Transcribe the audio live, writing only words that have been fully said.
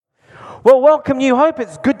Well, welcome, New Hope.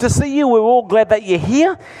 It's good to see you. We're all glad that you're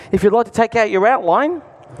here. If you'd like to take out your outline.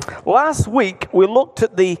 Last week, we looked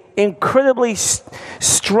at the incredibly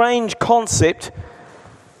strange concept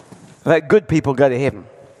that good people go to heaven.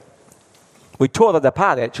 We tore that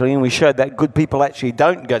apart, actually, and we showed that good people actually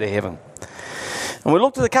don't go to heaven. And we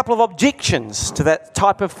looked at a couple of objections to that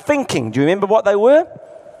type of thinking. Do you remember what they were?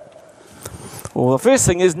 Well, the first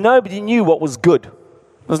thing is nobody knew what was good.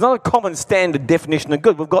 There's not a common standard definition of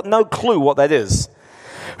good. We've got no clue what that is.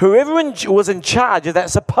 Whoever was in charge of that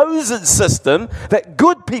supposed system that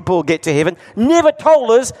good people get to heaven never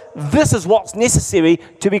told us this is what's necessary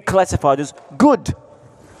to be classified as good.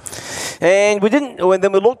 And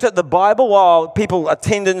then we looked at the Bible. Well, people a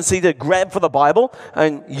tendency to grab for the Bible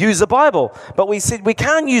and use the Bible. But we said we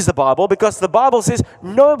can't use the Bible because the Bible says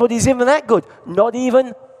nobody's even that good. Not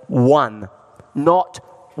even one. Not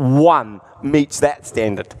one meets that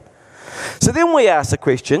standard. So then we asked the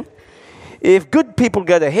question, if good people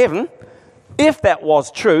go to heaven, if that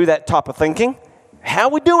was true, that type of thinking, how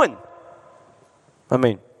are we doing? I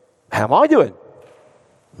mean, how am I doing?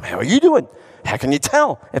 How are you doing? How can you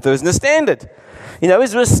tell if there isn't a standard? You know,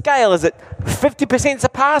 is there a scale? Is it 50% a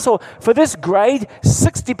pass, or for this grade,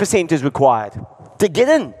 60% is required to get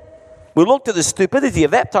in? We looked at the stupidity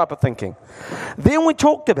of that type of thinking. Then we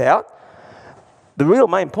talked about the real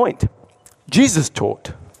main point. Jesus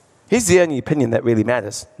taught. He's the only opinion that really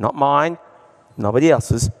matters. Not mine, nobody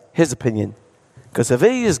else's, his opinion. Because if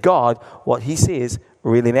he is God, what he says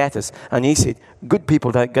really matters. And he said, good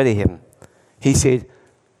people don't go to heaven. He said,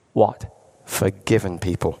 what? Forgiven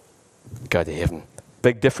people go to heaven.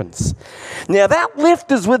 Big difference. Now that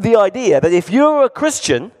left us with the idea that if you're a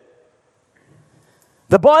Christian,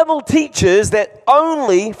 the Bible teaches that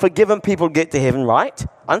only forgiven people get to heaven, right?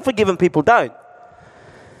 Unforgiven people don't.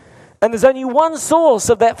 And there's only one source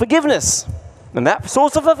of that forgiveness. And that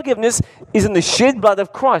source of forgiveness is in the shed blood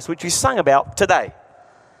of Christ, which we sang about today.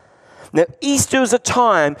 Now, Easter is a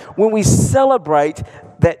time when we celebrate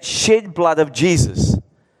that shed blood of Jesus.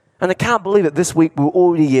 And I can't believe it, this week we're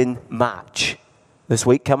already in March. This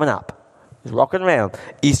week coming up. It's rocking around.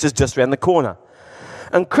 Easter's just around the corner.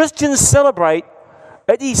 And Christians celebrate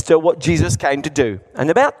at Easter what Jesus came to do. And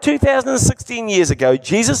about 2016 years ago,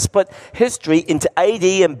 Jesus split history into AD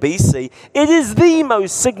and BC. It is the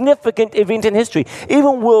most significant event in history.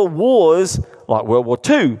 Even world wars, like World War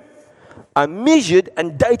II, are measured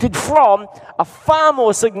and dated from a far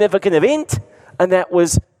more significant event, and that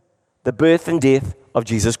was the birth and death of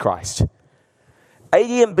Jesus Christ. AD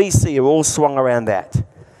and BC are all swung around that.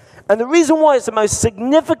 And the reason why it's the most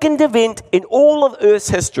significant event in all of Earth's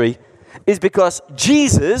history is because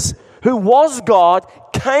Jesus, who was God,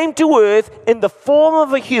 came to earth in the form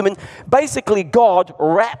of a human, basically God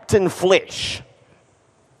wrapped in flesh.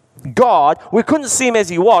 God, we couldn't see him as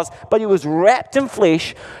he was, but he was wrapped in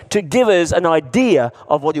flesh to give us an idea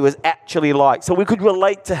of what he was actually like, so we could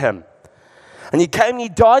relate to him. And he came and he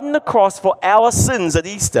died on the cross for our sins at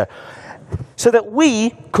Easter, so that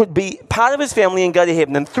we could be part of his family and go to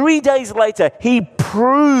heaven. And 3 days later, he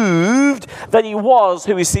proved that he was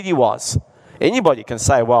who he said he was. Anybody can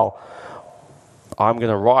say, well, I'm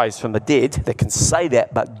going to rise from the dead. They can say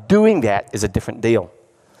that, but doing that is a different deal.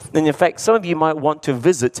 And in fact, some of you might want to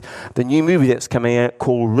visit the new movie that's coming out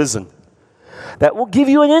called Risen. That will give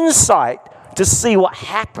you an insight to see what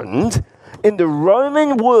happened in the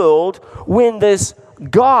Roman world when this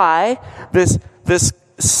guy, this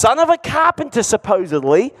son of a carpenter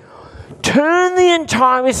supposedly, turned the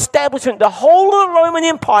entire establishment, the whole of the Roman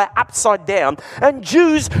Empire, upside down. And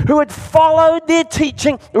Jews who had followed their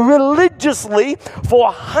teaching religiously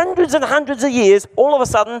for hundreds and hundreds of years, all of a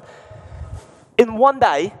sudden, in one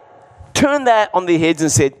day, turned that on their heads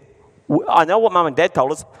and said, I know what Mum and Dad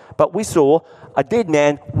told us, but we saw a dead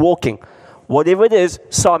man walking. Whatever it is,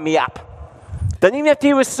 sign me up. Don't even have to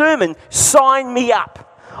hear a sermon, sign me up.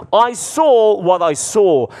 I saw what I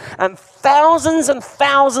saw. And thousands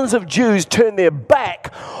of Jews turned their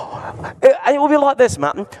back. And it will be like this,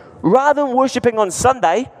 Martin. Rather than worshipping on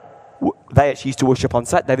Sunday, they actually used to worship on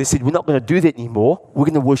Saturday. They said, we're not going to do that anymore. We're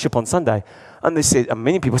going to worship on Sunday. And they said, and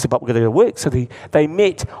many people said, but we're going to go to work. So they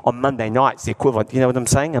met on Monday nights, the equivalent. You know what I'm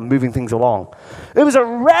saying? I'm moving things along. It was a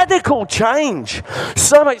radical change.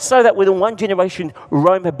 So much so that within one generation,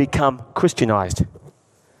 Rome had become Christianized.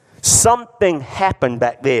 Something happened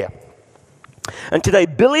back there. And today,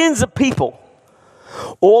 billions of people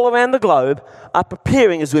all around the globe are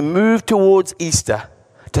preparing as we move towards Easter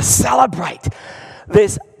to celebrate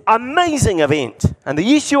this amazing event. And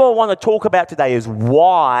the issue I want to talk about today is,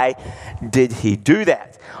 why did he do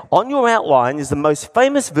that? On your outline is the most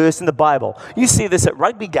famous verse in the Bible. You see this at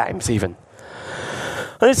rugby games even.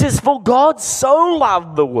 And it says, for God so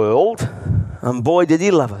loved the world, and boy did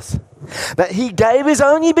he love us, that he gave his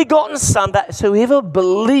only begotten Son, that whoever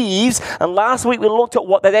believes, and last week we looked at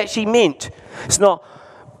what that actually meant. It's not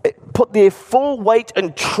put their full weight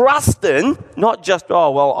and trust in, not just,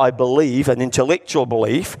 oh, well, I believe, an intellectual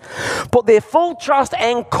belief. Put their full trust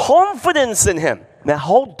and confidence in him.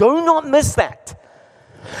 Now, do not miss that.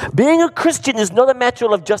 Being a Christian is not a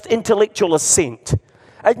matter of just intellectual assent.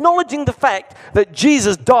 Acknowledging the fact that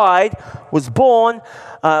Jesus died, was born,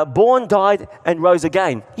 died, and rose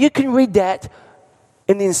again. You can read that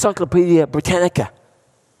in the Encyclopedia Britannica.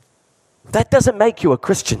 That doesn't make you a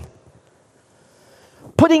Christian.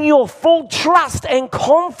 Putting your full trust and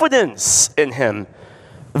confidence in him,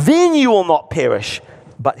 then you will not perish,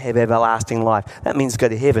 but have everlasting life. That means go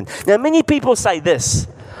to heaven. Now, many people say this,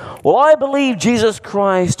 well, I believe Jesus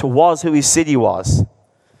Christ was who he said he was.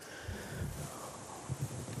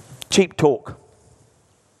 Cheap talk.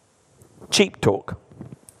 Cheap talk.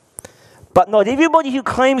 But not everybody who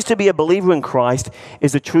claims to be a believer in Christ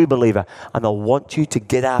is a true believer. And I want you to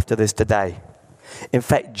get after this today. In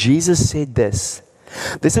fact, Jesus said this.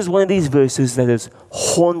 This is one of these verses that has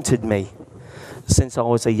haunted me since I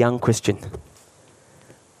was a young Christian.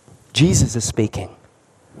 Jesus is speaking.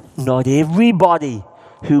 Not everybody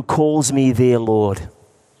who calls me their Lord.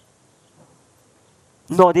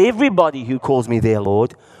 Not everybody who calls me their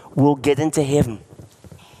Lord will get into heaven.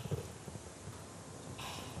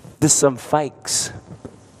 There's some fakes.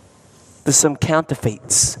 There's some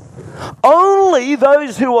counterfeits. Only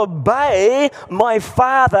those who obey my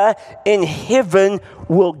Father in heaven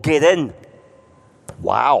will get in.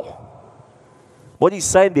 Wow. What he's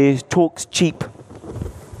saying there is talk's cheap.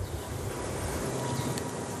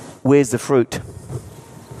 Where's the fruit?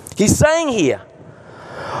 He's saying here,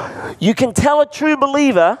 you can tell a true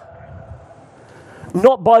believer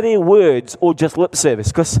not by their words or just lip service,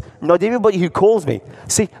 because not everybody who calls me.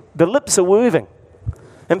 See, the lips are moving.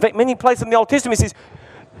 In fact, many places in the Old Testament it says,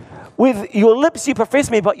 with your lips you profess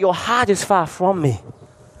me, but your heart is far from me.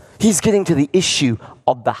 He's getting to the issue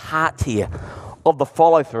of the heart here, of the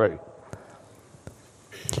follow-through.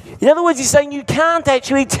 In other words, he's saying you can't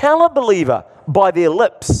actually tell a believer by their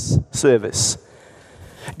lips service.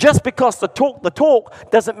 Just because they talk the talk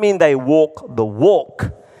doesn't mean they walk the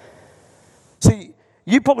walk. See,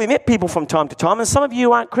 you probably met people from time to time, and some of you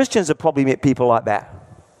who aren't Christians have probably met people like that,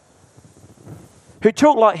 who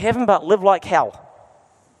talk like heaven but live like hell.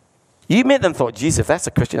 You met them and thought, geez, if that's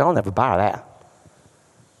a Christian, I'll never borrow that.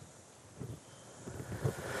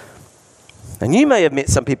 And you may have met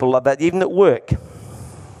some people like that even at work.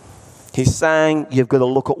 He's saying you've got to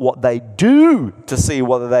look at what they do to see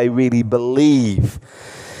whether they really believe.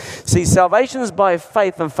 See, salvation is by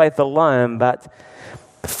faith and faith alone, but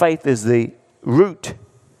faith is the root,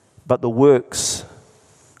 but the works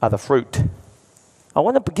are the fruit. I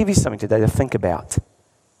want to give you something today to think about.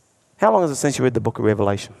 How long is it since you read the book of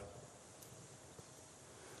Revelation?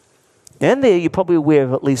 And there you're probably aware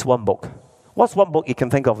of at least one book. What's one book you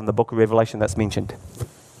can think of in the book of Revelation that's mentioned?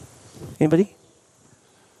 Anybody?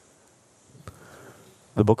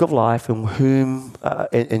 The book of life, in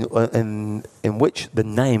which the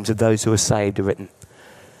names of those who are saved are written.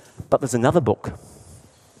 But there's another book.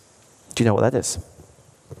 Do you know what that is?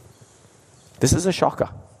 This is a shocker.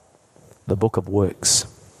 The book of works.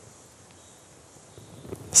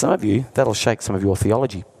 Some of you, that'll shake some of your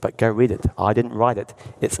theology, but go read it. I didn't write it.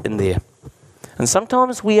 It's in there. And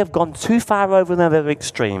sometimes we have gone too far over the other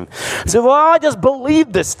extreme. So, well, I just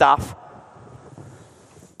believe this stuff.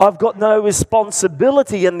 I've got no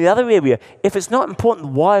responsibility in the other area. If it's not important,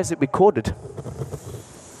 why is it recorded?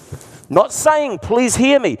 Not saying, please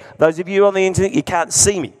hear me. Those of you on the internet, you can't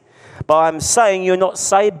see me. But I'm saying you're not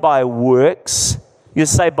saved by works. You're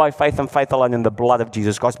saved by faith and faith alone in the blood of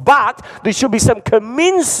Jesus Christ. But there should be some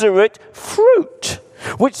commensurate fruit,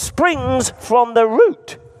 which springs from the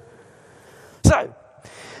root. So,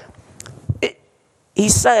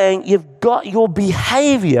 he's saying you've got your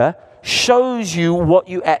behavior shows you what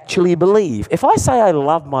you actually believe. If I say I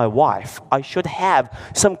love my wife, I should have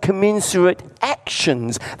some commensurate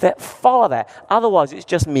actions that follow that. Otherwise, it's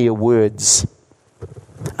just mere words.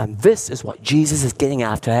 And this is what Jesus is getting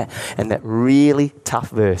after in that really tough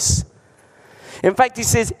verse. In fact, he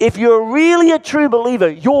says, if you're really a true believer,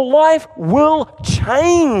 your life will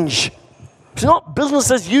change. It's not business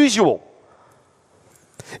as usual.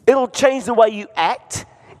 It'll change the way you act.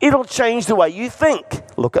 It'll change the way you think.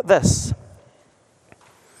 Look at this.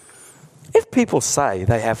 If people say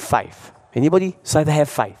they have faith, anybody say they have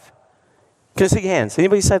faith? Can I see your hands?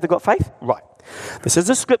 Anybody say they've got faith? Right. This is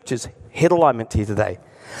the scriptures, head alignment here today.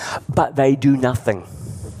 But they do nothing.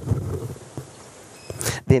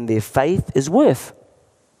 then their faith is worth.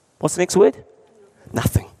 What's the next word?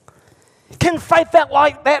 Nothing. Can faith out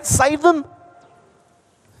like that save them?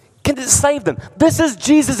 Can it save them? This is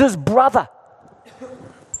Jesus' brother.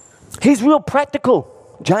 He's real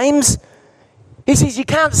practical, James. He says you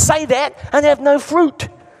can't say that and have no fruit.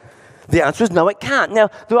 The answer is no, it can't. Now,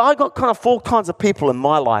 I've got kind of 4 kinds of people in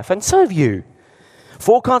my life, and so have you.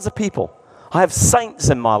 4 kinds of people. I have saints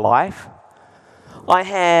in my life. I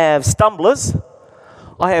have stumblers.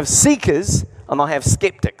 I have seekers. And I have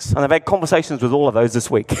skeptics. And I've had conversations with all of those this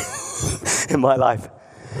week in my life.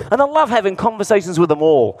 And I love having conversations with them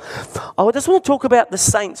all. I just want to talk about the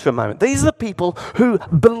saints for a moment. These are the people who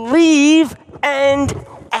believe and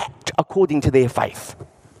act according to their faith.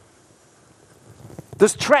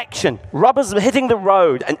 This traction, rubbers hitting the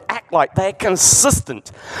road and act like they're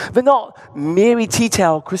consistent. They're not Mary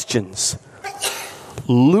Tea-towel Christians.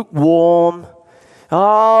 Lukewarm.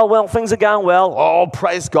 Oh, well, things are going well. Oh,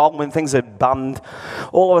 praise God. When things are bummed,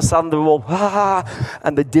 all of a sudden they're all,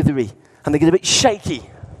 and they're dithery. And they get a bit shaky.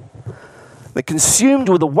 They're consumed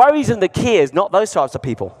with the worries and the cares, not those types of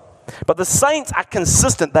people. But the saints are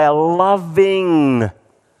consistent. They are loving.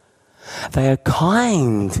 They are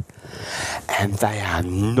kind. And they are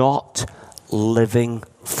not living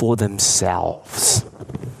for themselves.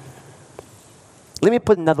 Let me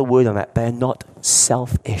put another word on that. They are not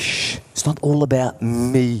selfish. It's not all about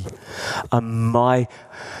me and my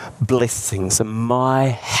blessings and my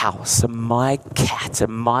house and my cat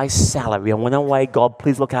and my salary. And when I'm away, God,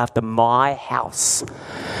 please look after my house.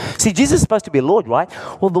 See, Jesus is supposed to be Lord, right?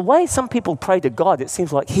 Well, the way some people pray to God, it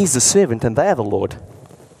seems like he's the servant and they are the Lord.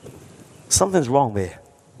 Something's wrong there.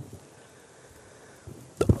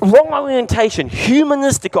 Wrong orientation,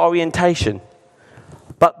 humanistic orientation.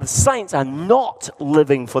 But the saints are not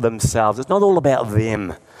living for themselves. It's not all about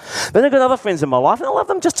them. Then I've got other friends in my life, and I love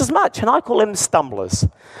them just as much, and I call them stumblers.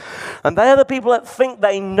 And they are the people that think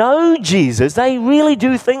they know Jesus. They really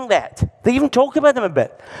do think that. They even talk about him a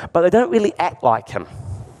bit, but they don't really act like him.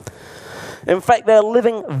 In fact, they're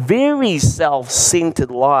living very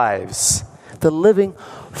self-centered lives. They're living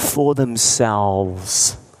for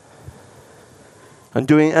themselves. And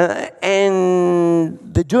they're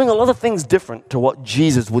doing a lot of things different to what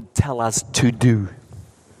Jesus would tell us to do.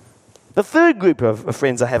 The third group of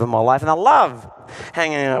friends I have in my life, and I love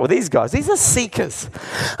hanging out with these guys, these are seekers.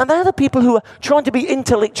 And they're the people who are trying to be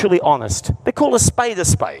intellectually honest. They call a spade a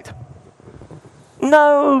spade.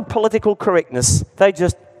 No political correctness. They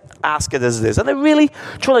just ask it as it is. And they're really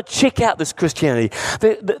trying to check out this Christianity.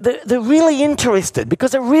 They're really interested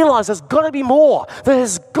because they realize there's got to be more.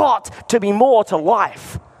 There's got to be more to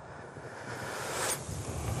life.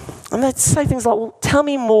 And they'd say things like, well, tell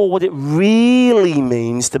me more what it really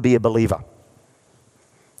means to be a believer.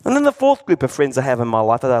 And then the fourth group of friends I have in my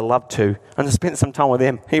life that I love to, and I spent some time with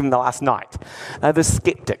them even the last night, are the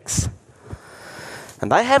skeptics.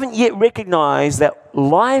 And they haven't yet recognized that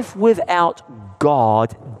life without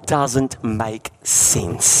God doesn't make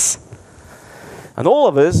sense. And all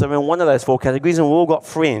of us are in one of those 4 categories, and we've all got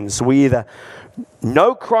friends. We either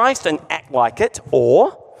know Christ and act like it,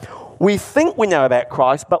 or we think we know about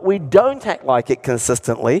Christ, but we don't act like it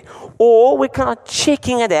consistently, or we're kind of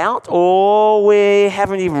checking it out, or we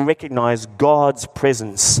haven't even recognized God's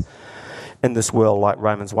presence in this world like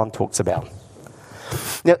Romans 1 talks about.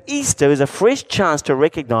 Now, Easter is a fresh chance to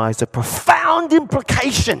recognize the profound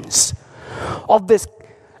implications of this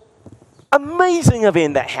amazing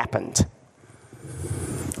event that happened.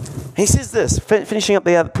 He says this, finishing up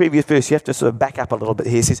the previous verse, you have to sort of back up a little bit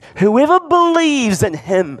here. He says, whoever believes in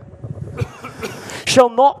him shall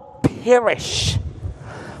not perish,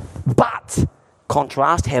 but,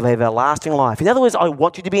 contrast, have everlasting life. In other words, I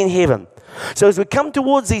want you to be in heaven. So as we come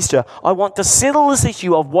towards Easter, I want to settle this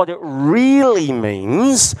issue of what it really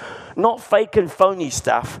means, not fake and phony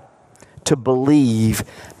stuff, to believe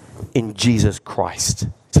in Jesus Christ.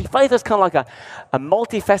 See, faith is kind of like a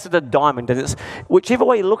multifaceted diamond, and it's whichever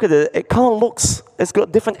way you look at it, it kind of looks, it's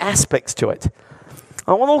got different aspects to it.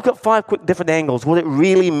 I want to look at 5 quick different angles, what it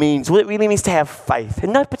really means to have faith,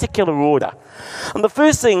 in no particular order. And the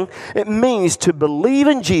first thing it means to believe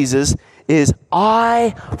in Jesus is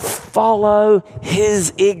I follow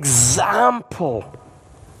his example.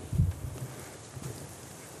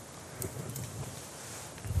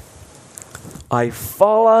 I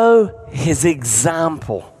follow his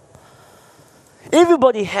example.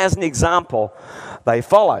 Everybody has an example they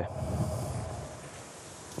follow.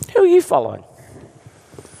 Who are you following?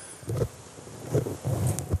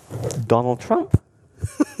 Donald Trump?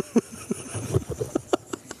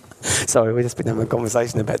 Sorry, we've just been having a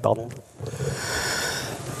conversation about Donald.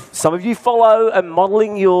 Some of you follow and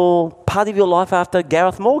modeling your part of your life after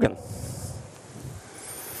Gareth Morgan.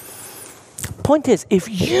 Point is, if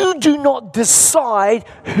you do not decide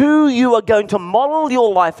who you are going to model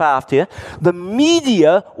your life after, the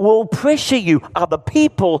media will pressure you. Other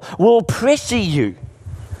people will pressure you.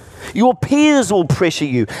 Your peers will pressure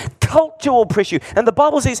you. Culture will pressure you. And the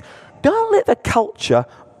Bible says, don't let the culture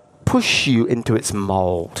push you into its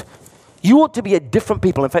mold. You ought to be a different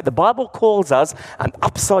people. In fact, the Bible calls us an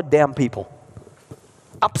upside down people.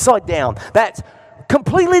 Upside down. That's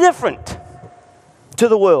completely different to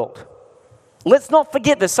the world. Let's not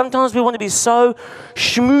forget this. Sometimes we want to be so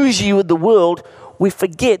schmoozy with the world, we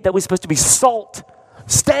forget that we're supposed to be salt,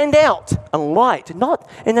 stand out, and light. Not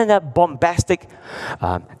in a bombastic,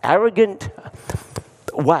 arrogant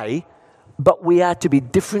way, but we are to be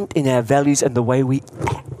different in our values and the way we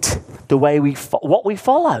act, the way what we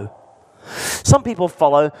follow. Some people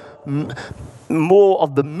follow more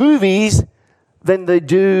of the movies than they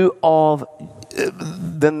do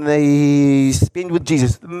than they spend with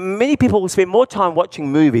Jesus. Many people will spend more time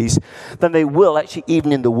watching movies than they will actually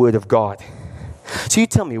even in the Word of God. So you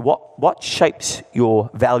tell me, what shapes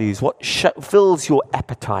your values? What fills your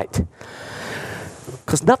appetite?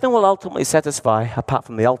 Because nothing will ultimately satisfy apart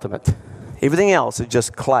from the ultimate. Everything else is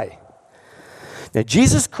just clay. Now,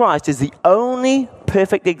 Jesus Christ is the only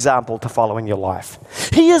perfect example to follow in your life.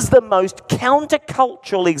 He is the most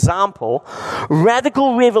countercultural example,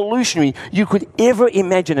 radical revolutionary you could ever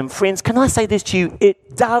imagine. And friends, can I say this to you?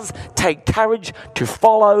 It does take courage to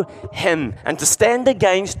follow him and to stand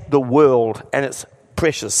against the world and its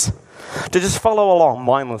pressures. To just follow along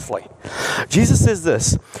mindlessly. Jesus says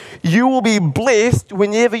this, you will be blessed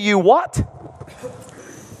whenever you what?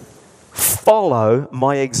 Follow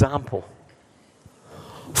my example.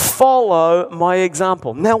 Follow my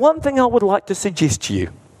example. Now, one thing I would like to suggest to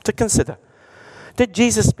you to consider. Did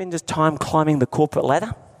Jesus spend his time climbing the corporate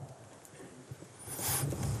ladder?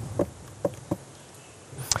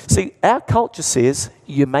 See, our culture says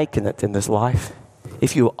you're making it in this life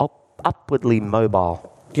if you're upwardly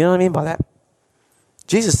mobile. Do you know what I mean by that?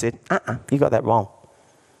 Jesus said, you got that wrong.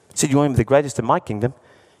 He said, you want to be the greatest in my kingdom?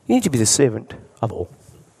 You need to be the servant of all.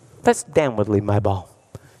 That's downwardly mobile.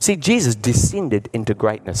 See, Jesus descended into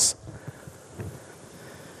greatness.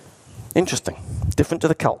 Interesting. Different to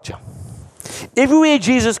the culture. Everywhere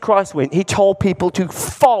Jesus Christ went, he told people to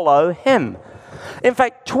follow him. In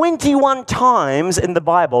fact, 21 times in the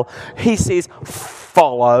Bible, he says,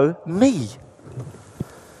 follow me.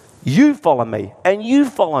 You follow me, and you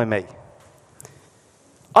follow me.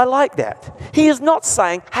 I like that. He is not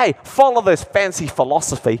saying, hey, follow this fancy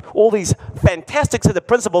philosophy, all these fantastic set of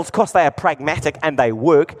principles because they are pragmatic and they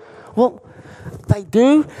work. Well, they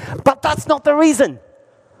do, but that's not the reason.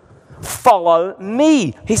 Follow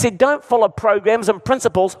me. He said, don't follow programs and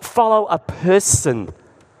principles, follow a person.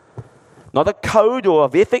 Not a code or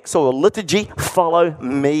of ethics or a liturgy, follow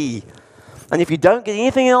me. And if you don't get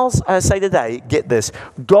anything else I say today, get this.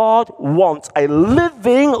 God wants a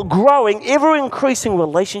living, growing, ever-increasing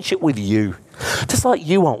relationship with you. Just like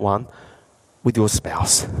you want one with your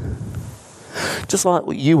spouse. Just like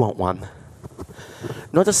you want one.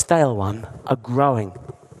 Not a stale one, a growing,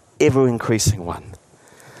 ever-increasing one.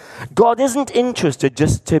 God isn't interested,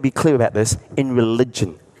 just to be clear about this, in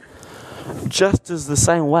religion. Just as the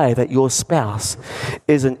same way that your spouse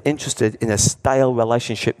isn't interested in a stale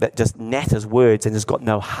relationship that just natters words and has got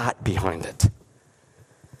no heart behind it.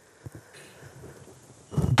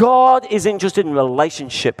 God is interested in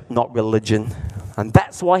relationship, not religion. And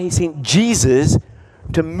that's why he sent Jesus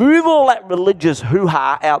to move all that religious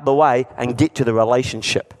hoo-ha out the way and get to the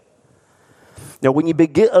relationship. Now, when you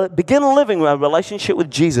begin living a relationship with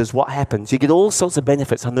Jesus, what happens? You get all sorts of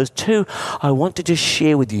benefits. And there's two I want to just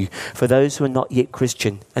share with you for those who are not yet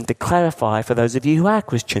Christian and to clarify for those of you who are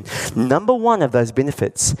Christian. Number one of those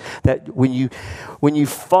benefits, that when you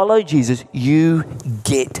follow Jesus, you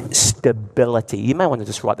get stability. You may want to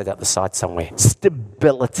just write that out the side somewhere.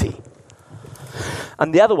 Stability.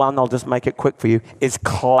 And the other one, I'll just make it quick for you, is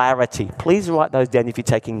clarity. Please write those down if you're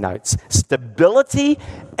taking notes. Stability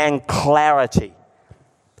and clarity.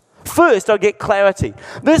 First, I get clarity.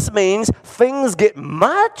 This means things get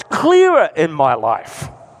much clearer in my life.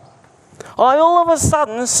 I all of a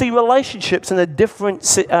sudden see relationships in with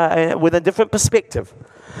a different perspective.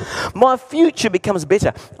 My future becomes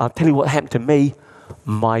better. I'll tell you what happened to me.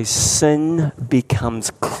 My sin becomes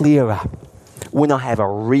clearer when I have a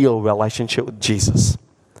real relationship with Jesus.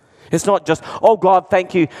 It's not just, oh God,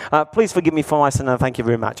 thank you. Please forgive me for my sin and thank you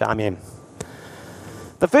very much. Amen.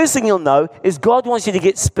 The first thing you'll know is God wants you to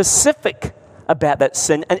get specific about that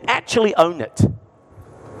sin and actually own it.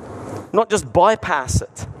 Not just bypass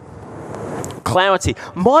it. Clarity.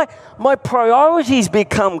 My priorities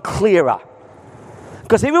become clearer.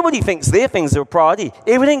 Because everybody thinks their things are a priority.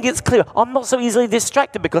 Everything gets clearer. I'm not so easily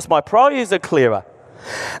distracted because my priorities are clearer.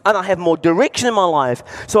 And I have more direction in my life.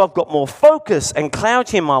 So I've got more focus and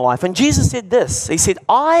clarity in my life. And Jesus said this. He said,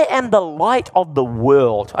 I am the light of the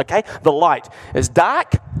world. Okay? The light is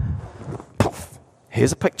dark. Poof.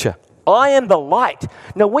 Here's a picture. I am the light.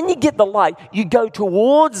 Now, when you get the light, you go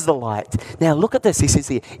towards the light. Now, look at this. He says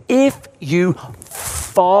here, if you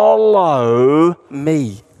follow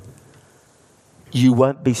me, you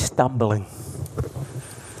won't be stumbling.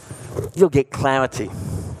 You'll get clarity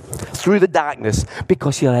through the darkness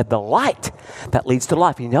because you'll have the light that leads to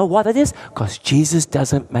life. You know why that is? Because Jesus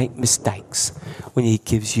doesn't make mistakes when he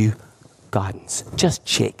gives you guidance. Just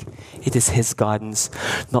check. It is his guidance,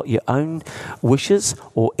 not your own wishes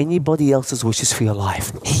or anybody else's wishes for your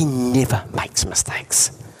life. He never makes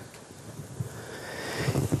mistakes.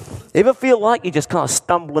 Ever feel like you're just kind of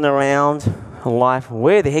stumbling around in life?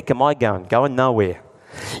 Where the heck am I going? Going nowhere.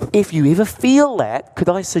 If you ever feel that, could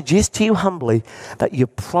I suggest to you humbly that you're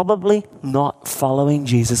probably not following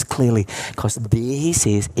Jesus clearly? Because there he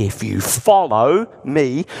says, if you follow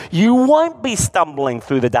me, you won't be stumbling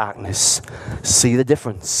through the darkness. See the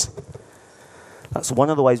difference? That's one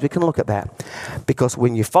of the ways we can look at that. Because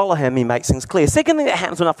when you follow him, he makes things clear. Second thing that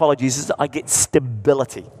happens when I follow Jesus is I get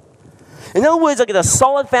stability. In other words, I get a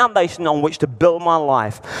solid foundation on which to build my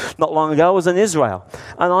life. Not long ago, I was in Israel,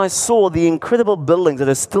 and I saw the incredible buildings that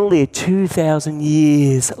are still there 2,000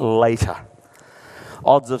 years later.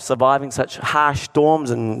 Odds of surviving such harsh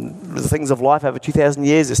storms and things of life over 2,000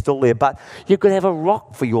 years are still there. But you could have a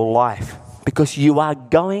rock for your life because you are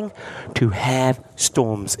going to have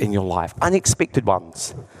storms in your life, unexpected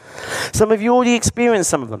ones. Some of you already experienced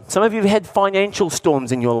some of them. Some of you have had financial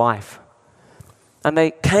storms in your life. And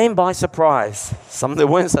they came by surprise. Some that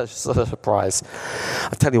weren't such a surprise.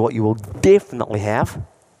 I'll tell you what you will definitely have.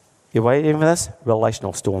 You waiting for this?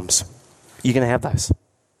 Relational storms. You're going to have those.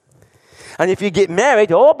 And if you get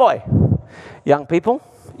married, oh boy, young people,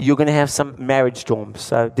 you're going to have some marriage storms.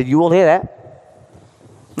 So did you all hear that?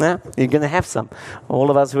 Yeah, you're going to have some.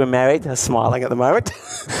 All of us who are married are smiling at the moment.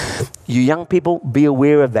 You young people, be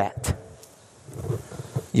aware of that.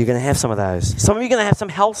 You're going to have some of those. Some of you are going to have some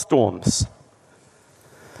health storms.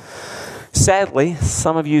 Sadly,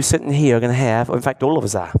 some of you sitting here are going to have, or in fact, all of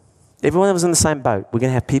us are. Every one of us in the same boat. We're going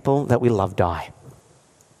to have people that we love die.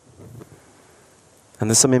 And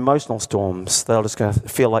there's some emotional storms that are just going to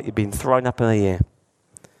feel like you've been thrown up in the air.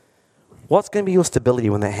 What's going to be your stability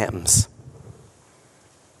when that happens?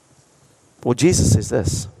 Well, Jesus says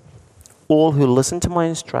this. All who listen to my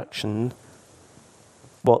instruction,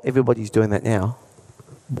 well, everybody's doing that now.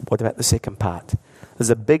 What about the second part? There's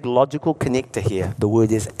a big logical connector here. The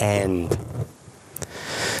word is and.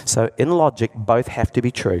 So in logic, both have to be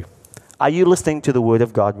true. Are you listening to the word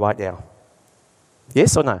of God right now?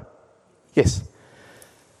 Yes or no? Yes.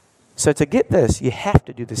 So to get this, you have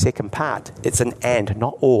to do the second part. It's an and,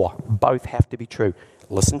 not or. Both have to be true.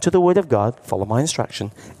 Listen to the word of God, follow my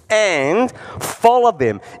instruction, and follow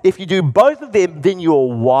them. If you do both of them, then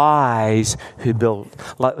you're wise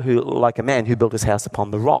like a man who built his house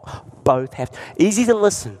upon the rock. Both have easy to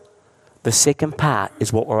listen. The second part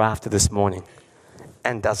is what we're after this morning.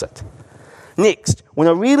 And does it. Next, when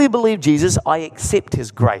I really believe Jesus, I accept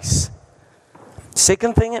his grace.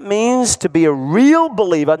 Second thing it means to be a real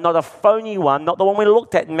believer, not a phony one, not the one we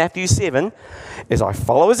looked at in Matthew 7, is I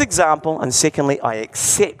follow his example, and secondly, I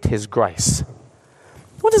accept his grace.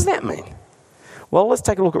 What does that mean? Well, let's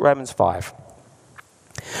take a look at Romans 5.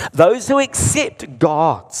 Those who accept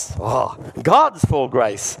God's full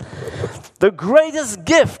grace, the greatest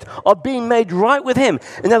gift of being made right with him.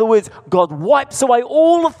 In other words, God wipes away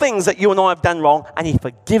all the things that you and I have done wrong, and he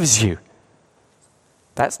forgives you.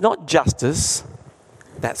 That's not justice,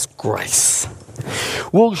 that's grace.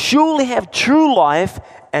 We'll surely have true life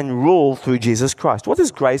and rule through Jesus Christ. What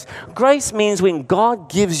is grace? Grace means when God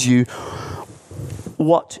gives you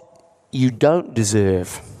what you don't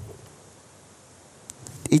deserve.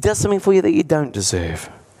 He does something for you that you don't deserve.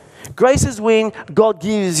 Grace is when God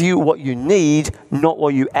gives you what you need, not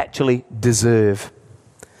what you actually deserve.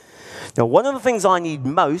 Now, one of the things I need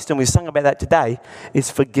most, and we sung about that today,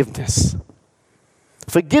 is forgiveness.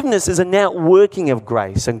 Forgiveness is an outworking of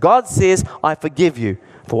grace. And God says, I forgive you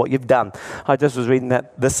for what you've done. I just was reading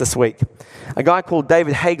this week. A guy called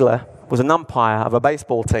David Hagler was an umpire of a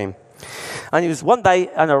baseball team. And he was one day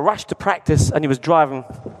in a rush to practice, and he was driving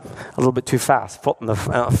little bit too fast, foot in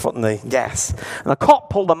the gas. And the cop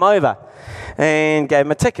pulled him over and gave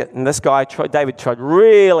him a ticket. And this guy, David, tried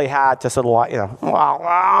really hard to sort of like, well,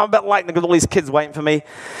 I'm a bit late because all these kids waiting for me,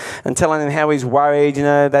 and telling him how he's worried,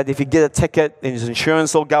 that if you get a ticket, then his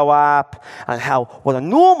insurance will go up, and how, what a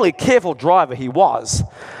normally careful driver he was.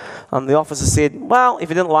 The officer said, well, if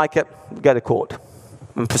you didn't like it, go to court,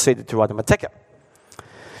 and proceeded to write him a ticket.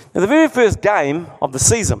 Now, the very first game of the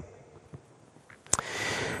season,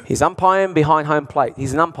 he's umpiring behind home plate.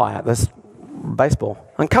 He's an umpire at this baseball.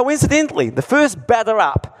 And coincidentally, the first batter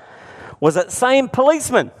up was that same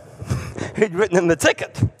policeman who'd written him the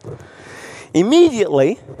ticket.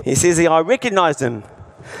 Immediately, he says, I recognized him.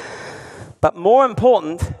 But more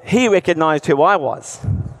important, he recognized who I was.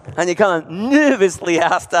 And he kind of nervously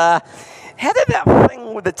asked, how did that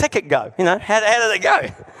thing with the ticket go? How did it go?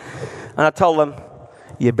 And I told him,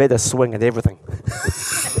 you better swing at everything.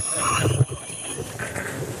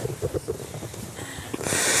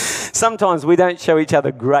 Sometimes we don't show each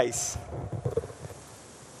other grace.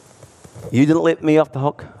 You didn't let me off the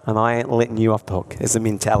hook, and I ain't letting you off the hook. It's a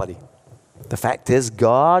mentality. The fact is,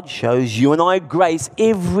 God shows you and I grace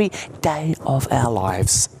every day of our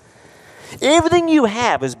lives. Everything you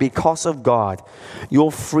have is because of God.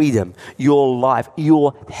 Your freedom, your life,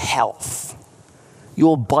 your health,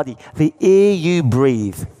 your body, the air you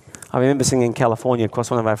breathe. I remember singing in California across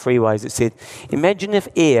one of our freeways. It said, imagine if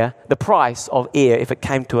the price of air, if it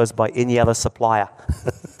came to us by any other supplier.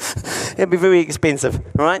 It'd be very expensive,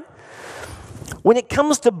 right? When it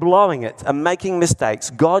comes to blowing it and making mistakes,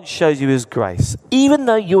 God shows you his grace, even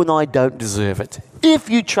though you and I don't deserve it. If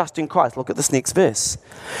you trust in Christ, look at this next verse.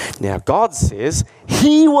 Now, God says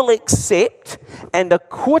he will accept and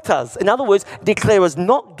acquit us. In other words, declare us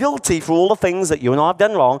not guilty for all the things that you and I have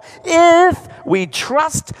done wrong. If we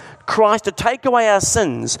trust Christ to take away our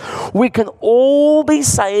sins, we can all be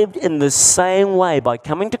saved in the same way by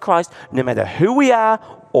coming to Christ, no matter who we are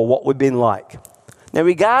or what we've been like. Now,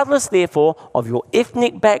 regardless, therefore, of your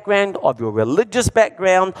ethnic background, of your religious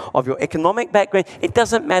background, of your economic background, it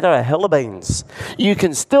doesn't matter a hill of beans. You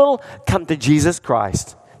can still come to Jesus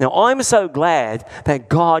Christ. Now, I'm so glad that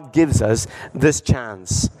God gives us this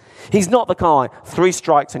chance. He's not the kind, 3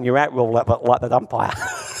 strikes and you're out rule like that umpire.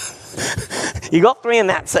 You got 3 and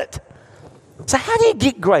that's it. So how do you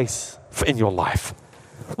get grace in your life?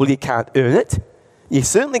 Well, you can't earn it. You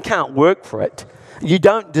certainly can't work for it. You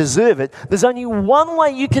don't deserve it. There's only one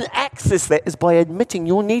way you can access that is by admitting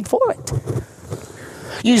your need for it.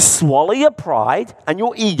 You swallow your pride and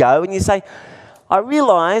your ego and you say, I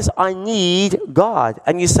realize I need God.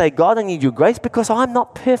 And you say, God, I need your grace because I'm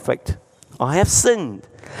not perfect. I have sinned.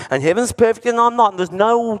 And heaven's perfect and I'm not. And there's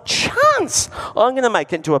no chance I'm going to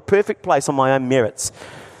make it to a perfect place on my own merits.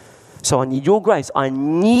 So I need your grace. I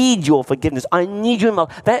need your forgiveness. I need your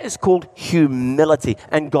love. That is called humility.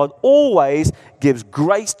 And God always gives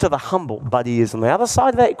grace to the humble, but he is on the other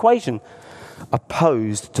side of that equation,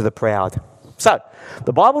 opposed to the proud. So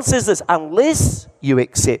the Bible says this, unless you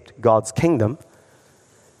accept God's kingdom,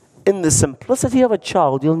 in the simplicity of a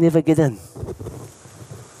child, you'll never get in.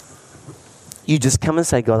 You just come and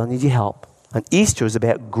say, God, I need your help. And Easter is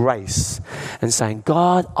about grace and saying,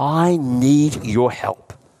 God, I need your help.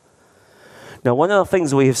 Now, one of the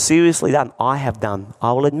things we have seriously done, I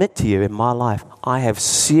will admit to you in my life, I have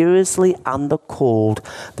seriously undercalled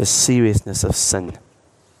the seriousness of sin.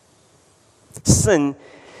 Sin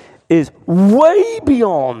is way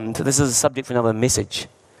beyond, this is a subject for another message.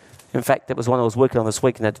 In fact, that was one I was working on this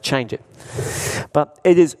week and had to change it. But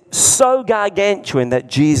it is so gargantuan that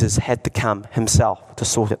Jesus had to come himself to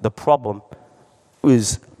sort it. The problem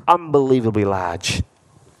was unbelievably large.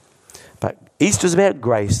 But Easter is about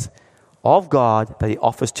grace of God that he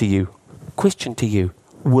offers to you. Question to you,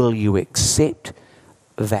 will you accept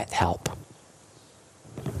that help?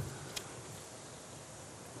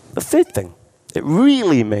 The third thing it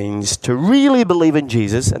really means to really believe in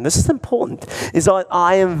Jesus, and this is important, is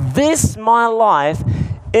I invest my life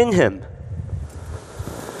in him.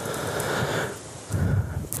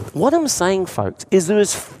 What I'm saying, folks, is there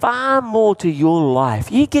is far more to your life.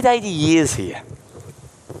 You get 80 years here,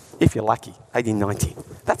 if you're lucky, 80, 90.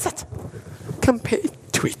 That's it. Compared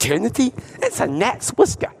to eternity, it's a gnat's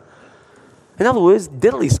whisker. In other words,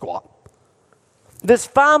 diddly squat. There's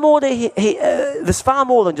far more there's far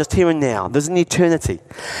more than just here and now. There's an eternity.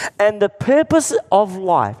 And the purpose of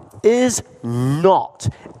life is not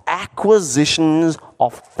acquisitions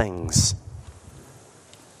of things.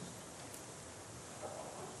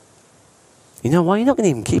 You know why? You're not going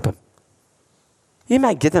to even keep them. You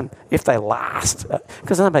may get them if they last.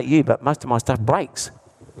 Because I don't know about you, but most of my stuff breaks.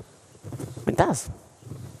 It does.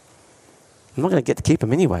 I'm not going to get to keep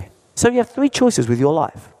them anyway. So you have three choices with your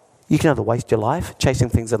life. You can either waste your life chasing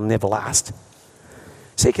things that will never last.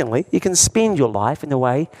 Secondly, you can spend your life in a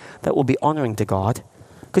way that will be honoring to God,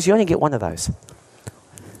 because you only get one of those.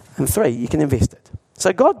 And three, you can invest it.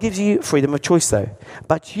 So God gives you freedom of choice though,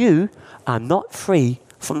 but you are not free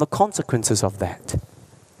from the consequences of that.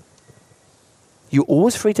 You're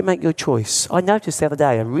always free to make your choice. I noticed the other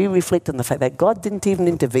day, I really reflected on the fact that God didn't even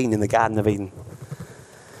intervene in the Garden of Eden.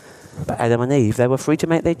 But Adam and Eve, they were free to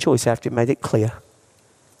make their choice after He made it clear.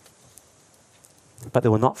 But they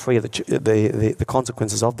were not free of the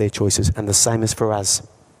consequences of their choices, and the same is for us.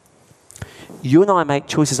 You and I make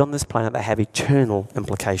choices on this planet that have eternal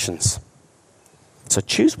implications. So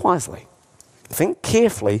choose wisely. Think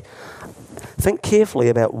carefully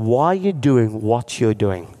about why you're doing what you're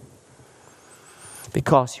doing,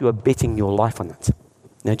 because you are betting your life on it.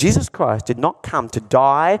 Now, Jesus Christ did not come to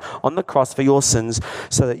die on the cross for your sins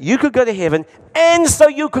so that you could go to heaven and so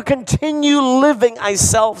you could continue living a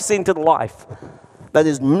self-centered life. That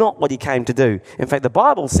is not what He came to do. In fact, the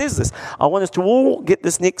Bible says this. I want us to all get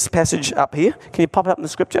this next passage up here. Can you pop it up in the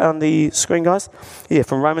scripture on the screen, guys? Yeah,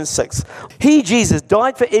 from Romans 6. He, Jesus,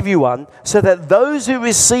 died for everyone so that those who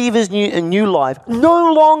receive His new life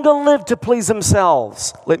no longer live to please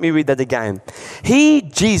themselves. Let me read that again. He,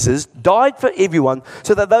 Jesus, died for everyone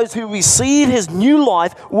so that those who receive His new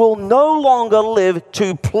life will no longer live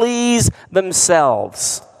to please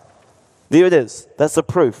themselves. There it is. That's the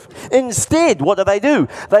proof. Instead, what do?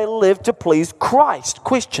 They live to please Christ.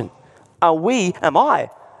 Question. Are we as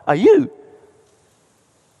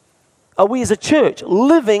a church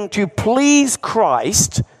living to please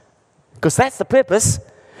Christ? Because that's the purpose.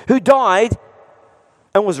 Who died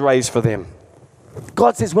and was raised for them.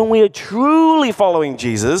 God says when we are truly following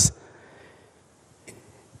Jesus,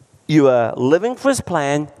 you are living for His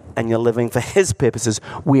plan and you're living for His purposes.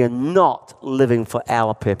 We are not living for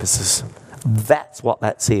our purposes. That's what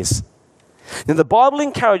that says. Now the Bible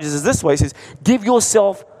encourages us this way. It says, give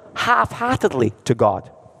yourself half-heartedly to God.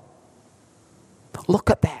 Look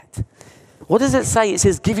at that. What does it say? It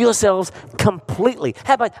says, give yourselves completely.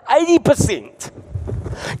 How about 80%?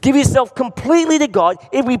 Give yourself completely to God,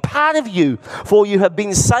 every part of you, for you have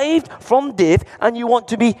been saved from death, and you want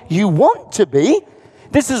to be.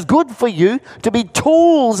 This is good for you to be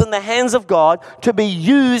tools in the hands of God to be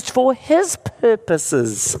used for His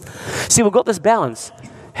purposes. See, we've got this balance.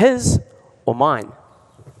 His or mine.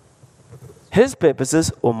 His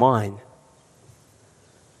purposes or mine.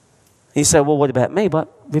 You say, well, what about me?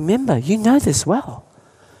 But remember, you know this well.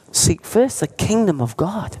 Seek first the kingdom of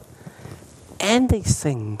God and these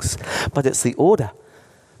things. But it's the order.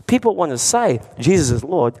 People want to say Jesus is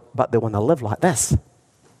Lord, but they want to live like this.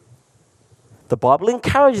 The Bible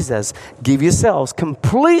encourages us, give yourselves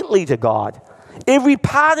completely to God, every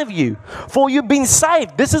part of you, for you've been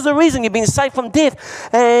saved. This is the reason you've been saved from death,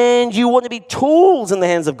 and you want to be tools in the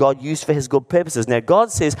hands of God used for His good purposes. Now,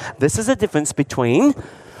 God says this is the difference between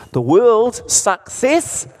the world's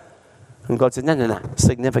success, and God said, no.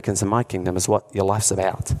 Significance in my kingdom is what your life's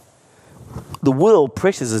about. The world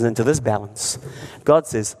pressures us into this balance. God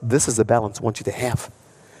says, this is the balance I want you to have.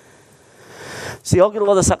 See, I've got a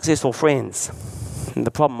lot of successful friends. And the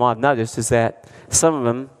problem I've noticed is that some of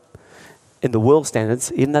them, in the world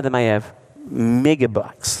standards, even though they may have mega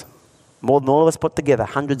bucks, more than all of us put together,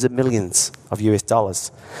 hundreds of millions of US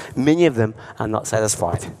dollars, many of them are not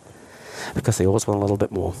satisfied because they always want a little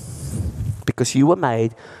bit more. Because you were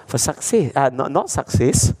made for success, not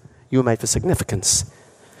success, you were made for significance.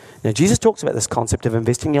 Now, Jesus talks about this concept of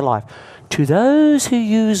investing your life. To those who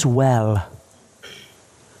use well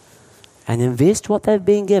and invest what they've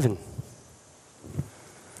been given.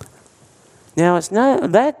 Now, it's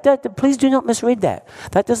please do not misread that.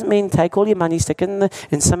 That doesn't mean take all your money, stick it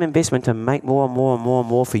in some investment and make more and more and more and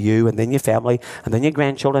more for you and then your family and then your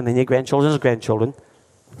grandchildren and then your grandchildren's grandchildren.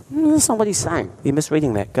 That's not what He's saying. You're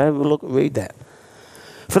misreading that. Go read that.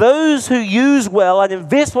 For those who use well and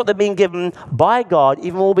invest what they've been given by God,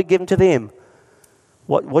 even will be given to them.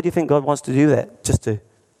 What do you think God wants to do that?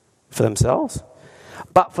 For themselves?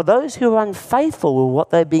 But for those who are unfaithful with what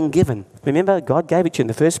they've been given, remember, God gave it to you in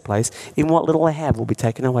the first place, even what little they have will be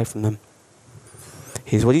taken away from them.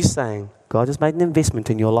 Here's what He's saying. God has made an investment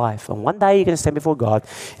in your life. And one day you're going to stand before God.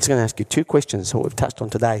 He's going to ask you two questions, what we've touched on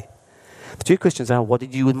today. The two questions are, what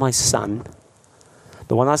did you do with my son?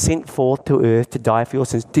 The one I sent forth to earth to die for your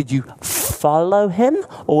sins. Did you follow him?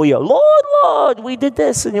 Or were you, Lord, we did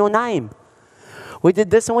this in your name. We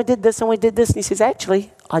did this and we did this and we did this. And He says,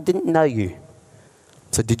 actually, I didn't know you.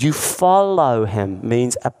 So did you follow Him?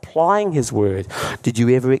 Means applying His word. Did you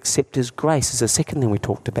ever accept His grace? Is the second thing we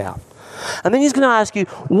talked about. And then he's going to ask you,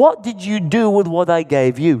 what did you do with what I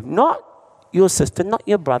gave you? Not your sister, not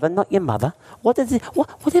your brother, not your mother.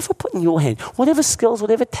 Whatever put in your hand, whatever skills,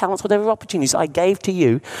 whatever talents, whatever opportunities I gave to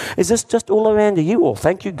you, is this just all around to you? Oh,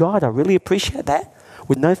 thank you, God. I really appreciate that.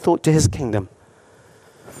 With no thought to his kingdom.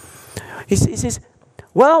 He says,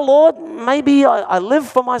 well, Lord, maybe I lived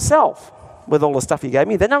for myself with all the stuff you gave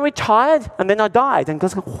me. Then I retired and then I died. And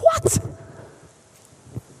God's going, what?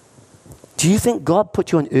 Do you think God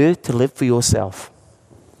put you on earth to live for yourself?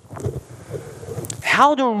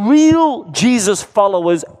 How do real Jesus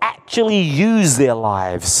followers actually use their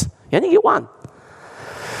lives? You only get one.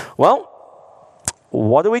 Well,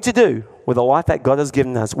 what are we to do with the life that God has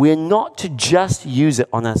given us? We're not to just use it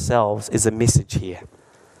on ourselves, is the message here.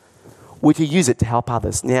 We're to use it to help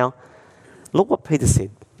others. Now, look what Peter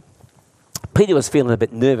said. Peter was feeling a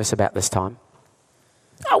bit nervous about this time.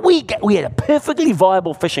 We had a perfectly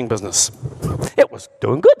viable fishing business. It was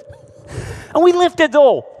doing good. And we left it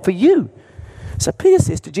all for you. So Peter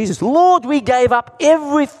says to Jesus, Lord, we gave up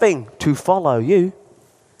everything to follow you.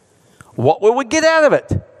 What will we get out of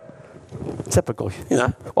it? Typical,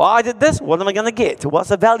 Well, I did this. What am I going to get? What's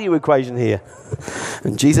the value equation here?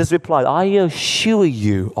 And Jesus replied, I assure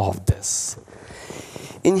you of this.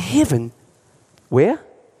 In heaven, where?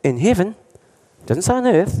 In heaven. Doesn't say on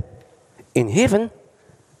earth. In heaven.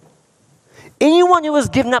 Anyone who has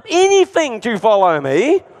given up anything to follow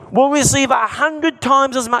me will receive 100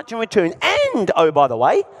 times as much in return. And, oh, by the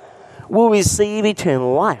way, will receive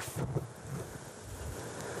eternal life.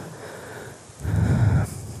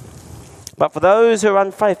 But for those who are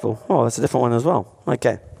unfaithful, that's a different one as well.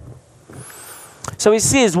 Okay. So he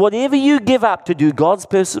says, whatever you give up to do God's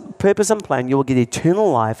purpose and plan, you will get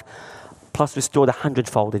eternal life plus restored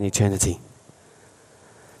 100-fold in eternity.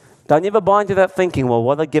 Don't ever buy into that thinking, well,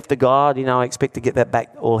 what a gift to God, I expect to get that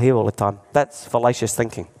back all here all the time. That's fallacious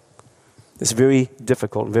thinking. It's very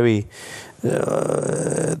difficult, very,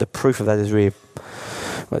 the proof of that is very,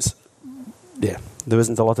 there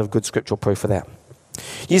isn't a lot of good scriptural proof for that.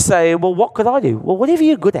 You say, well, what could I do? Well, whatever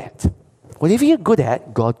you're good at. Whatever you're good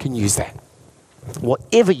at, God can use that.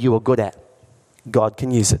 Whatever you are good at, God can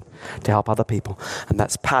use it to help other people. And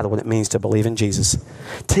that's part of what it means to believe in Jesus.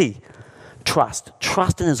 T, trust.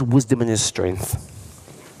 Trust in his wisdom and his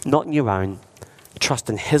strength. Not in your own. Trust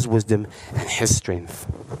in his wisdom and his strength.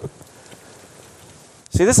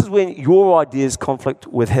 See, this is when your ideas conflict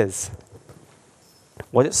with his.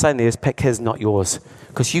 What it's saying there is pick his, not yours.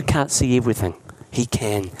 Because you can't see everything. He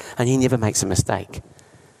can. And he never makes a mistake.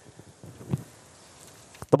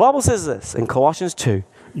 The Bible says this in Colossians 2.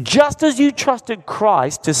 Just as you trusted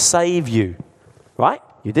Christ to save you. Right?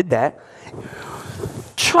 You did that.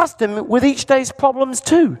 Trust him with each day's problems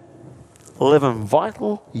too. Live in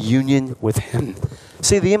vital union with him.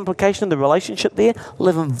 See the implication of the relationship there?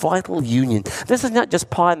 Live in vital union. This is not just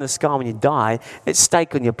pie in the sky when you die. It's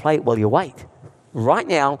steak on your plate while you wait. Right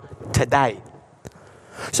now, today.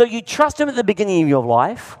 So you trust him at the beginning of your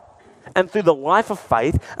life and through the life of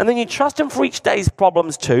faith, and then you trust him for each day's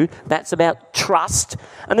problems too. That's about trust.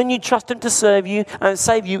 And then you trust him to serve you and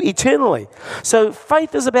save you eternally. So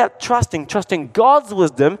faith is about trusting God's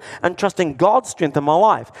wisdom and trusting God's strength in my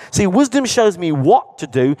life. See, wisdom shows me what to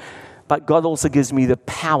do, but God also gives me the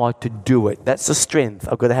power to do it. That's the strength.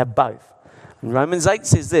 I've got to have both. And Romans 8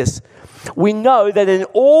 says this. We know that in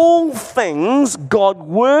all things God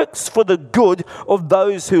works for the good of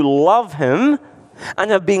those who love him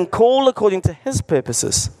and have been called according to his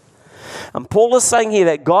purposes. And Paul is saying here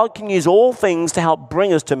that God can use all things to help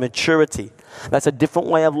bring us to maturity. That's a different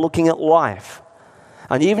way of looking at life.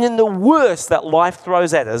 And even in the worst that life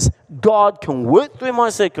throws at us, God can work through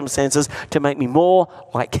my circumstances to make me more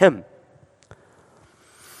like him.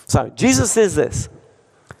 So Jesus says this.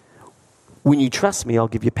 When you trust me, I'll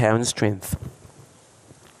give you power and strength.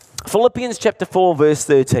 Philippians chapter 4, verse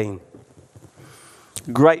 13.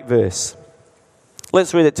 Great verse.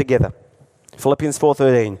 Let's read it together. Philippians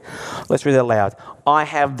 4:13. Let's read it aloud. I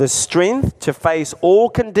have the strength to face all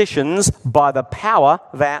conditions by the power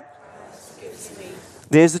that...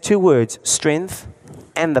 There's the two words, strength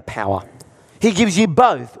and the power. He gives you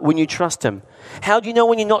both when you trust him. How do you know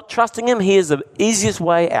when you're not trusting him? Here's the easiest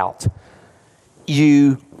way out.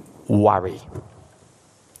 You worry.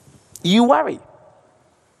 You worry.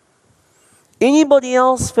 Anybody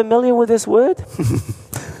else familiar with this word?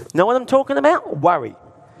 Know what I'm talking about? Worry.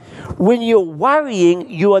 When you're worrying,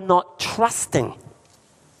 you are not trusting.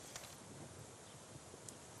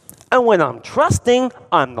 And when I'm trusting,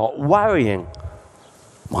 I'm not worrying.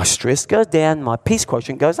 My stress goes down, my peace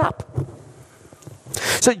quotient goes up.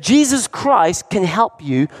 So Jesus Christ can help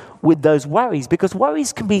you with those worries because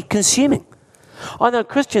worries can be consuming. I know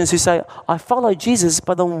Christians who say, I follow Jesus,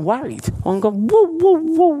 but I'm worried. I'm going, whoa, whoa,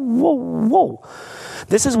 whoa, whoa, whoa.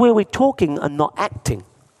 This is where we're talking and not acting.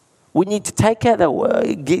 We need to take out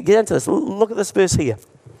that, get into this. Look at this verse here.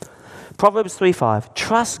 Proverbs 3:5.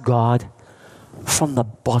 Trust God from the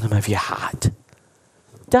bottom of your heart.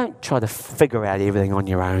 Don't try to figure out everything on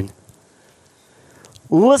your own.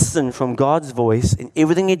 Listen from God's voice in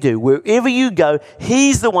everything you do. Wherever you go,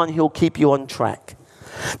 He's the one who'll keep you on track.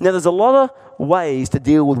 Now, there's a lot of ways to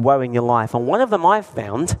deal with worry in your life. And one of them I've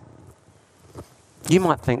found, you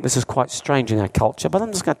might think this is quite strange in our culture, but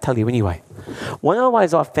I'm just going to tell you anyway. One of the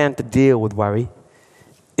ways I've found to deal with worry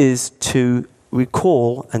is to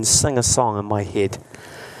recall and sing a song in my head.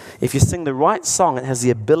 If you sing the right song, it has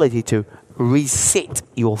the ability to reset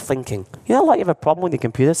your thinking. You know, like you have a problem with your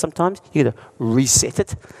computer sometimes? You got to reset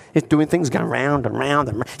it. It's doing things going round and round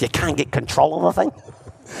and round. You can't get control of the thing.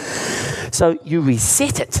 So you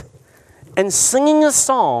reset it. And singing a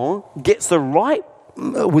song gets the right,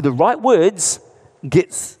 with the right words,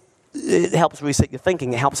 it helps reset your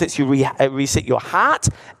thinking. It helps you reset your heart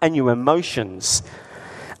and your emotions.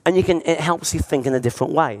 And it helps you think in a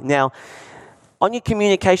different way. Now, on your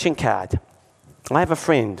communication card, I have a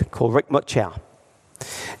friend called Rick Mutchow.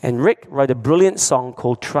 And Rick wrote a brilliant song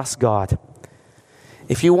called Trust God.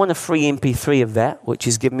 If you want a free MP3 of that, which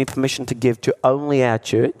he's given me permission to give to only our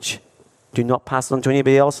church, do not pass it on to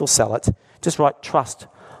anybody else or sell it. Just write trust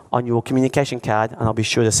on your communication card and I'll be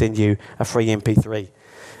sure to send you a free MP3.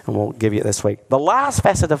 And we'll give you it this week. The last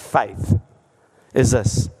facet of faith is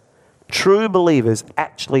this. True believers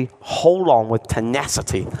actually hold on with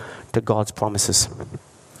tenacity to God's promises.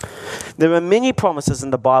 There are many promises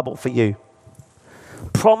in the Bible for you.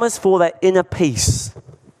 Promise for that inner peace.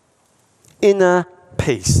 Inner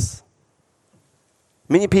peace.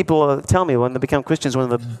 Many people tell me when they become Christians,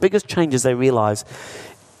 one of the biggest changes they realize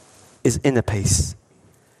is inner peace.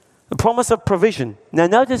 The promise of provision. Now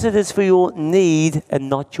notice it is for your need and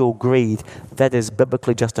not your greed. That is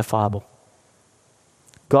biblically justifiable.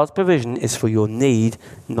 God's provision is for your need,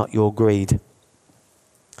 not your greed.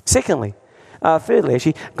 Thirdly,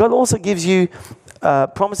 actually, God also gives you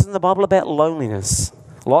promises in the Bible about loneliness.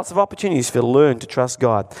 Lots of opportunities for you to learn to trust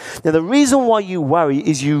God. Now, the reason why you worry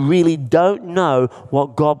is you really don't know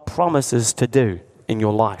what God promises to do in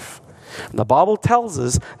your life. And the Bible tells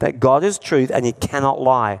us that God is truth and He cannot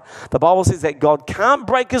lie. The Bible says that God can't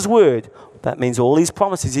break His word. That means all these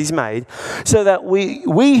promises He's made, so that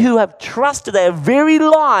we who have trusted our very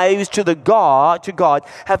lives to God,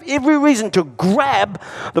 have every reason to grab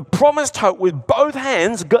the promised hope with both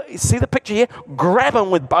hands. See the picture here? Grab them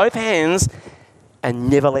with both hands and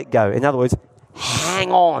never let go. In other words,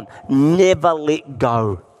 hang on, never let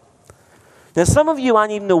go. Now, some of you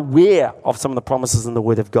aren't even aware of some of the promises in the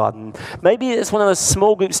Word of God. And maybe it's one of those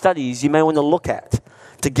small group studies you may want to look at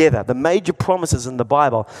together, the major promises in the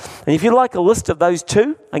Bible. And if you'd like a list of those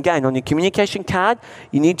too, again, on your communication card,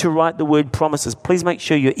 you need to write the word promises. Please make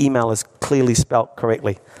sure your email is clearly spelt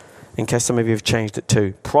correctly, in case some of you have changed it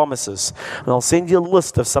too. Promises. And I'll send you a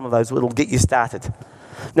list of some of those that'll get you started.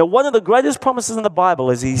 Now, one of the greatest promises in the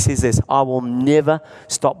Bible is He says this, I will never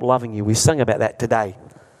stop loving you. We sang about that today.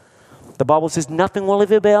 The Bible says nothing will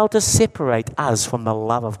ever be able to separate us from the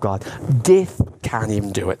love of God. Death can't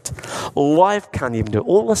even do it. Life can't even do it.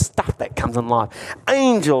 All the stuff that comes in life.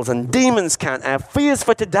 Angels and demons can't. Our fears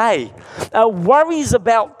for today. Our worries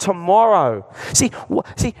about tomorrow. See,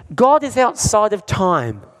 God is outside of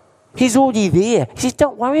time. He's already there. He says,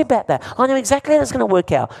 don't worry about that. I know exactly how it's going to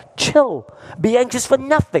work out. Chill. Be anxious for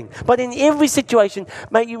nothing. But in every situation,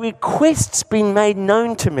 may your requests be made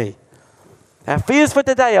known to me. Our fears for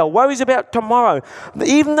today, our worries about tomorrow,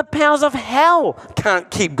 even the powers of hell can't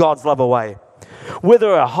keep God's love away. Whether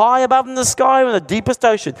we're high above in the sky or in the deepest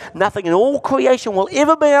ocean, nothing in all creation will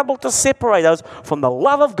ever be able to separate us from the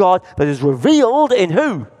love of God that is revealed in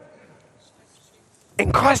who?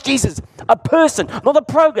 In Christ Jesus. A person, not a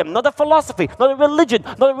program, not a philosophy, not a religion,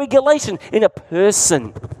 not a regulation, in a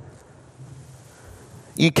person.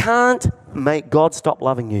 You can't make God stop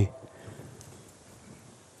loving you.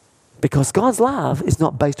 Because God's love is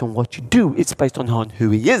not based on what you do. It's based on who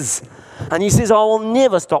He is. And He says, I will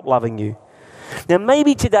never stop loving you. Now,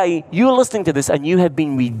 maybe today you're listening to this and you have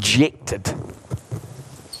been rejected.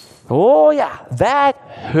 Oh, yeah, that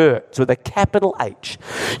hurts with a capital H.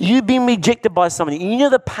 You've been rejected by somebody. You know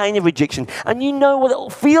the pain of rejection. And you know what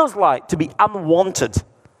it feels like to be unwanted.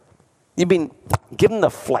 You've been given the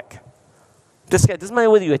flick. Doesn't matter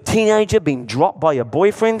whether you're a teenager being dropped by your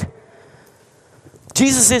boyfriend.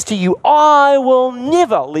 Jesus says to you, I will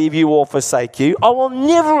never leave you or forsake you. I will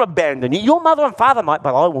never abandon you. Your mother and father might,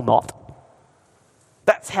 but I will not.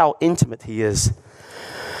 That's how intimate he is.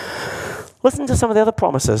 Listen to some of the other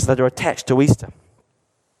promises that are attached to Easter.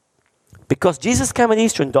 Because Jesus came at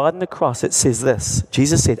Easter and died on the cross, it says this.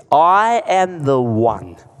 Jesus said, I am the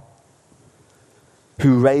one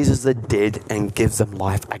who raises the dead and gives them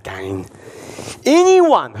life again.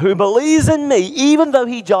 Anyone who believes in me, even though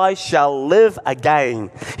he dies, shall live again.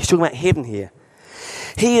 He's talking about heaven here.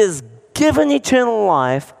 He is given eternal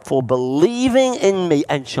life for believing in me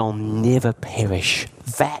and shall never perish.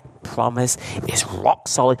 That promise is rock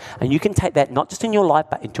solid. And you can take that not just in your life,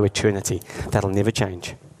 but into eternity. That'll never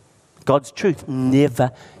change. God's truth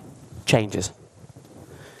never changes.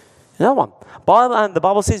 Another one. The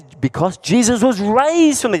Bible says, because Jesus was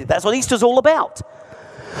raised from the dead. That's what Easter's all about.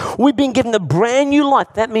 We've been given a brand new life.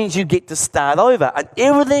 That means you get to start over and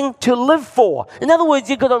everything to live for. In other words,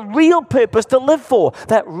 you've got a real purpose to live for.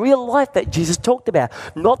 That real life that Jesus talked about.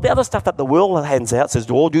 Not the other stuff that the world hands out. Says,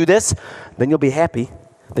 oh, do this, then you'll be happy.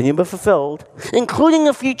 Then you'll be fulfilled. Including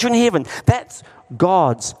a future in heaven. That's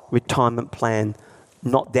God's retirement plan,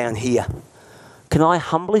 not down here. Can I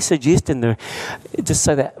humbly suggest just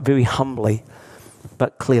say that very humbly,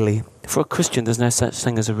 but clearly, for a Christian, there's no such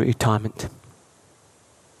thing as a retirement.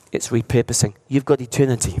 It's repurposing. You've got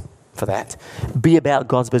eternity for that. Be about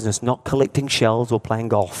God's business, not collecting shells or playing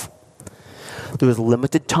golf. There is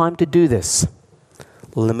limited time to do this.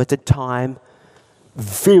 Limited time,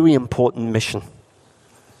 very important mission.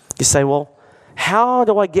 You say, well, how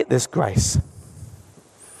do I get this grace?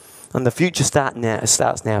 And the future starts now. It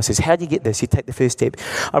says, how do you get this? You take the first step.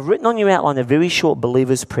 I've written on your outline a very short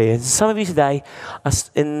believer's prayer. Some of you today are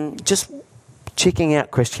just checking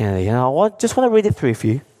out Christianity. And I just want to read it through for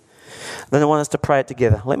you. Then I want us to pray it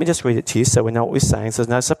together. Let me just read it to you so we know what we're saying, so there's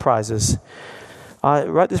no surprises. I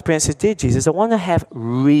wrote this prayer and says, Dear Jesus, I want to have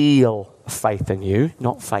real faith in you,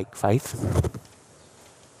 not fake faith.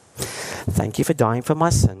 Thank you for dying for my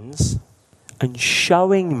sins and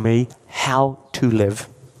showing me how to live.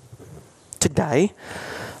 Today,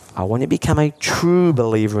 I want to become a true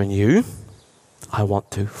believer in you. I want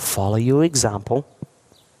to follow your example.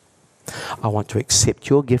 I want to accept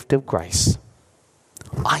your gift of grace.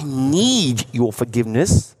 I need your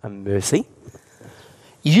forgiveness and mercy.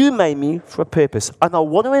 You made me for a purpose, and I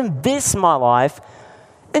want to invest my life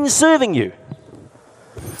in serving you.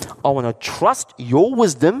 I want to trust your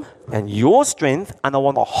wisdom and your strength, and I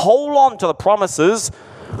want to hold on to the promises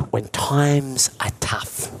when times are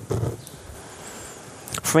tough.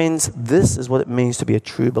 Friends, this is what it means to be a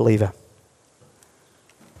true believer.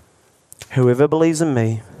 Whoever believes in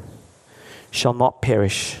me shall not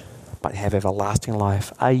perish, but have everlasting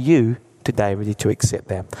life. Are you today ready to accept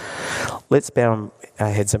that? Let's bow our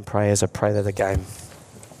heads and pray as I pray that again.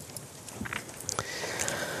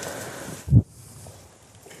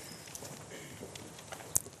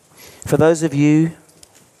 For those of you,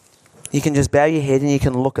 you can just bow your head and you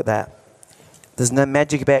can look at that. There's no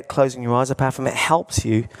magic about closing your eyes apart from it helps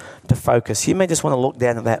you to focus. You may just want to look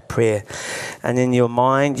down at that prayer, and in your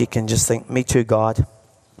mind you can just think, me too, God.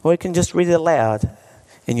 Or you can just read it aloud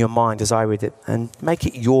in your mind as I read it, and make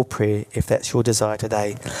it your prayer if that's your desire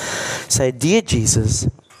today. Say, Dear Jesus,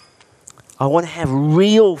 I want to have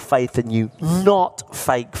real faith in you, not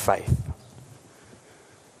fake faith.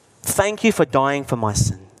 Thank you for dying for my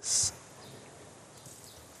sins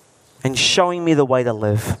and showing me the way to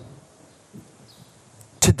live.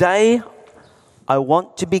 Today, I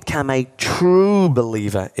want to become a true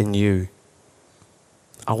believer in you.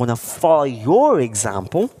 I want to follow your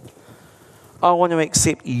example. I want to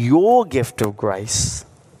accept your gift of grace.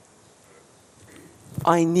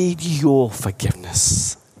 I need your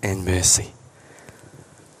forgiveness and mercy.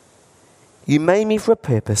 You made me for a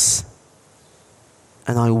purpose,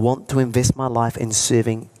 and I want to invest my life in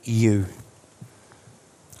serving you.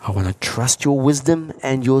 I want to trust your wisdom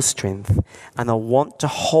and your strength, and I want to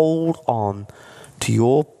hold on to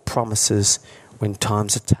your promises when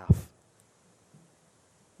times are tough.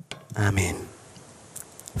 Amen.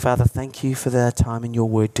 Father, thank you for the time in your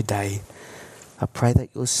word today. I pray that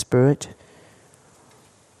your Spirit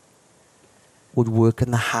would work in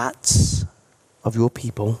the hearts of your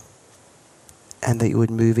people, and that you would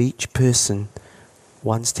move each person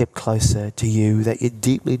one step closer to you, that you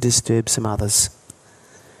deeply disturb some others.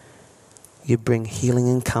 You bring healing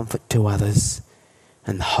and comfort to others,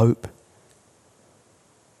 and hope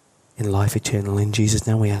in life eternal. In Jesus'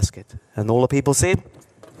 name we ask it. And all the people said,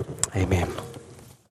 Amen.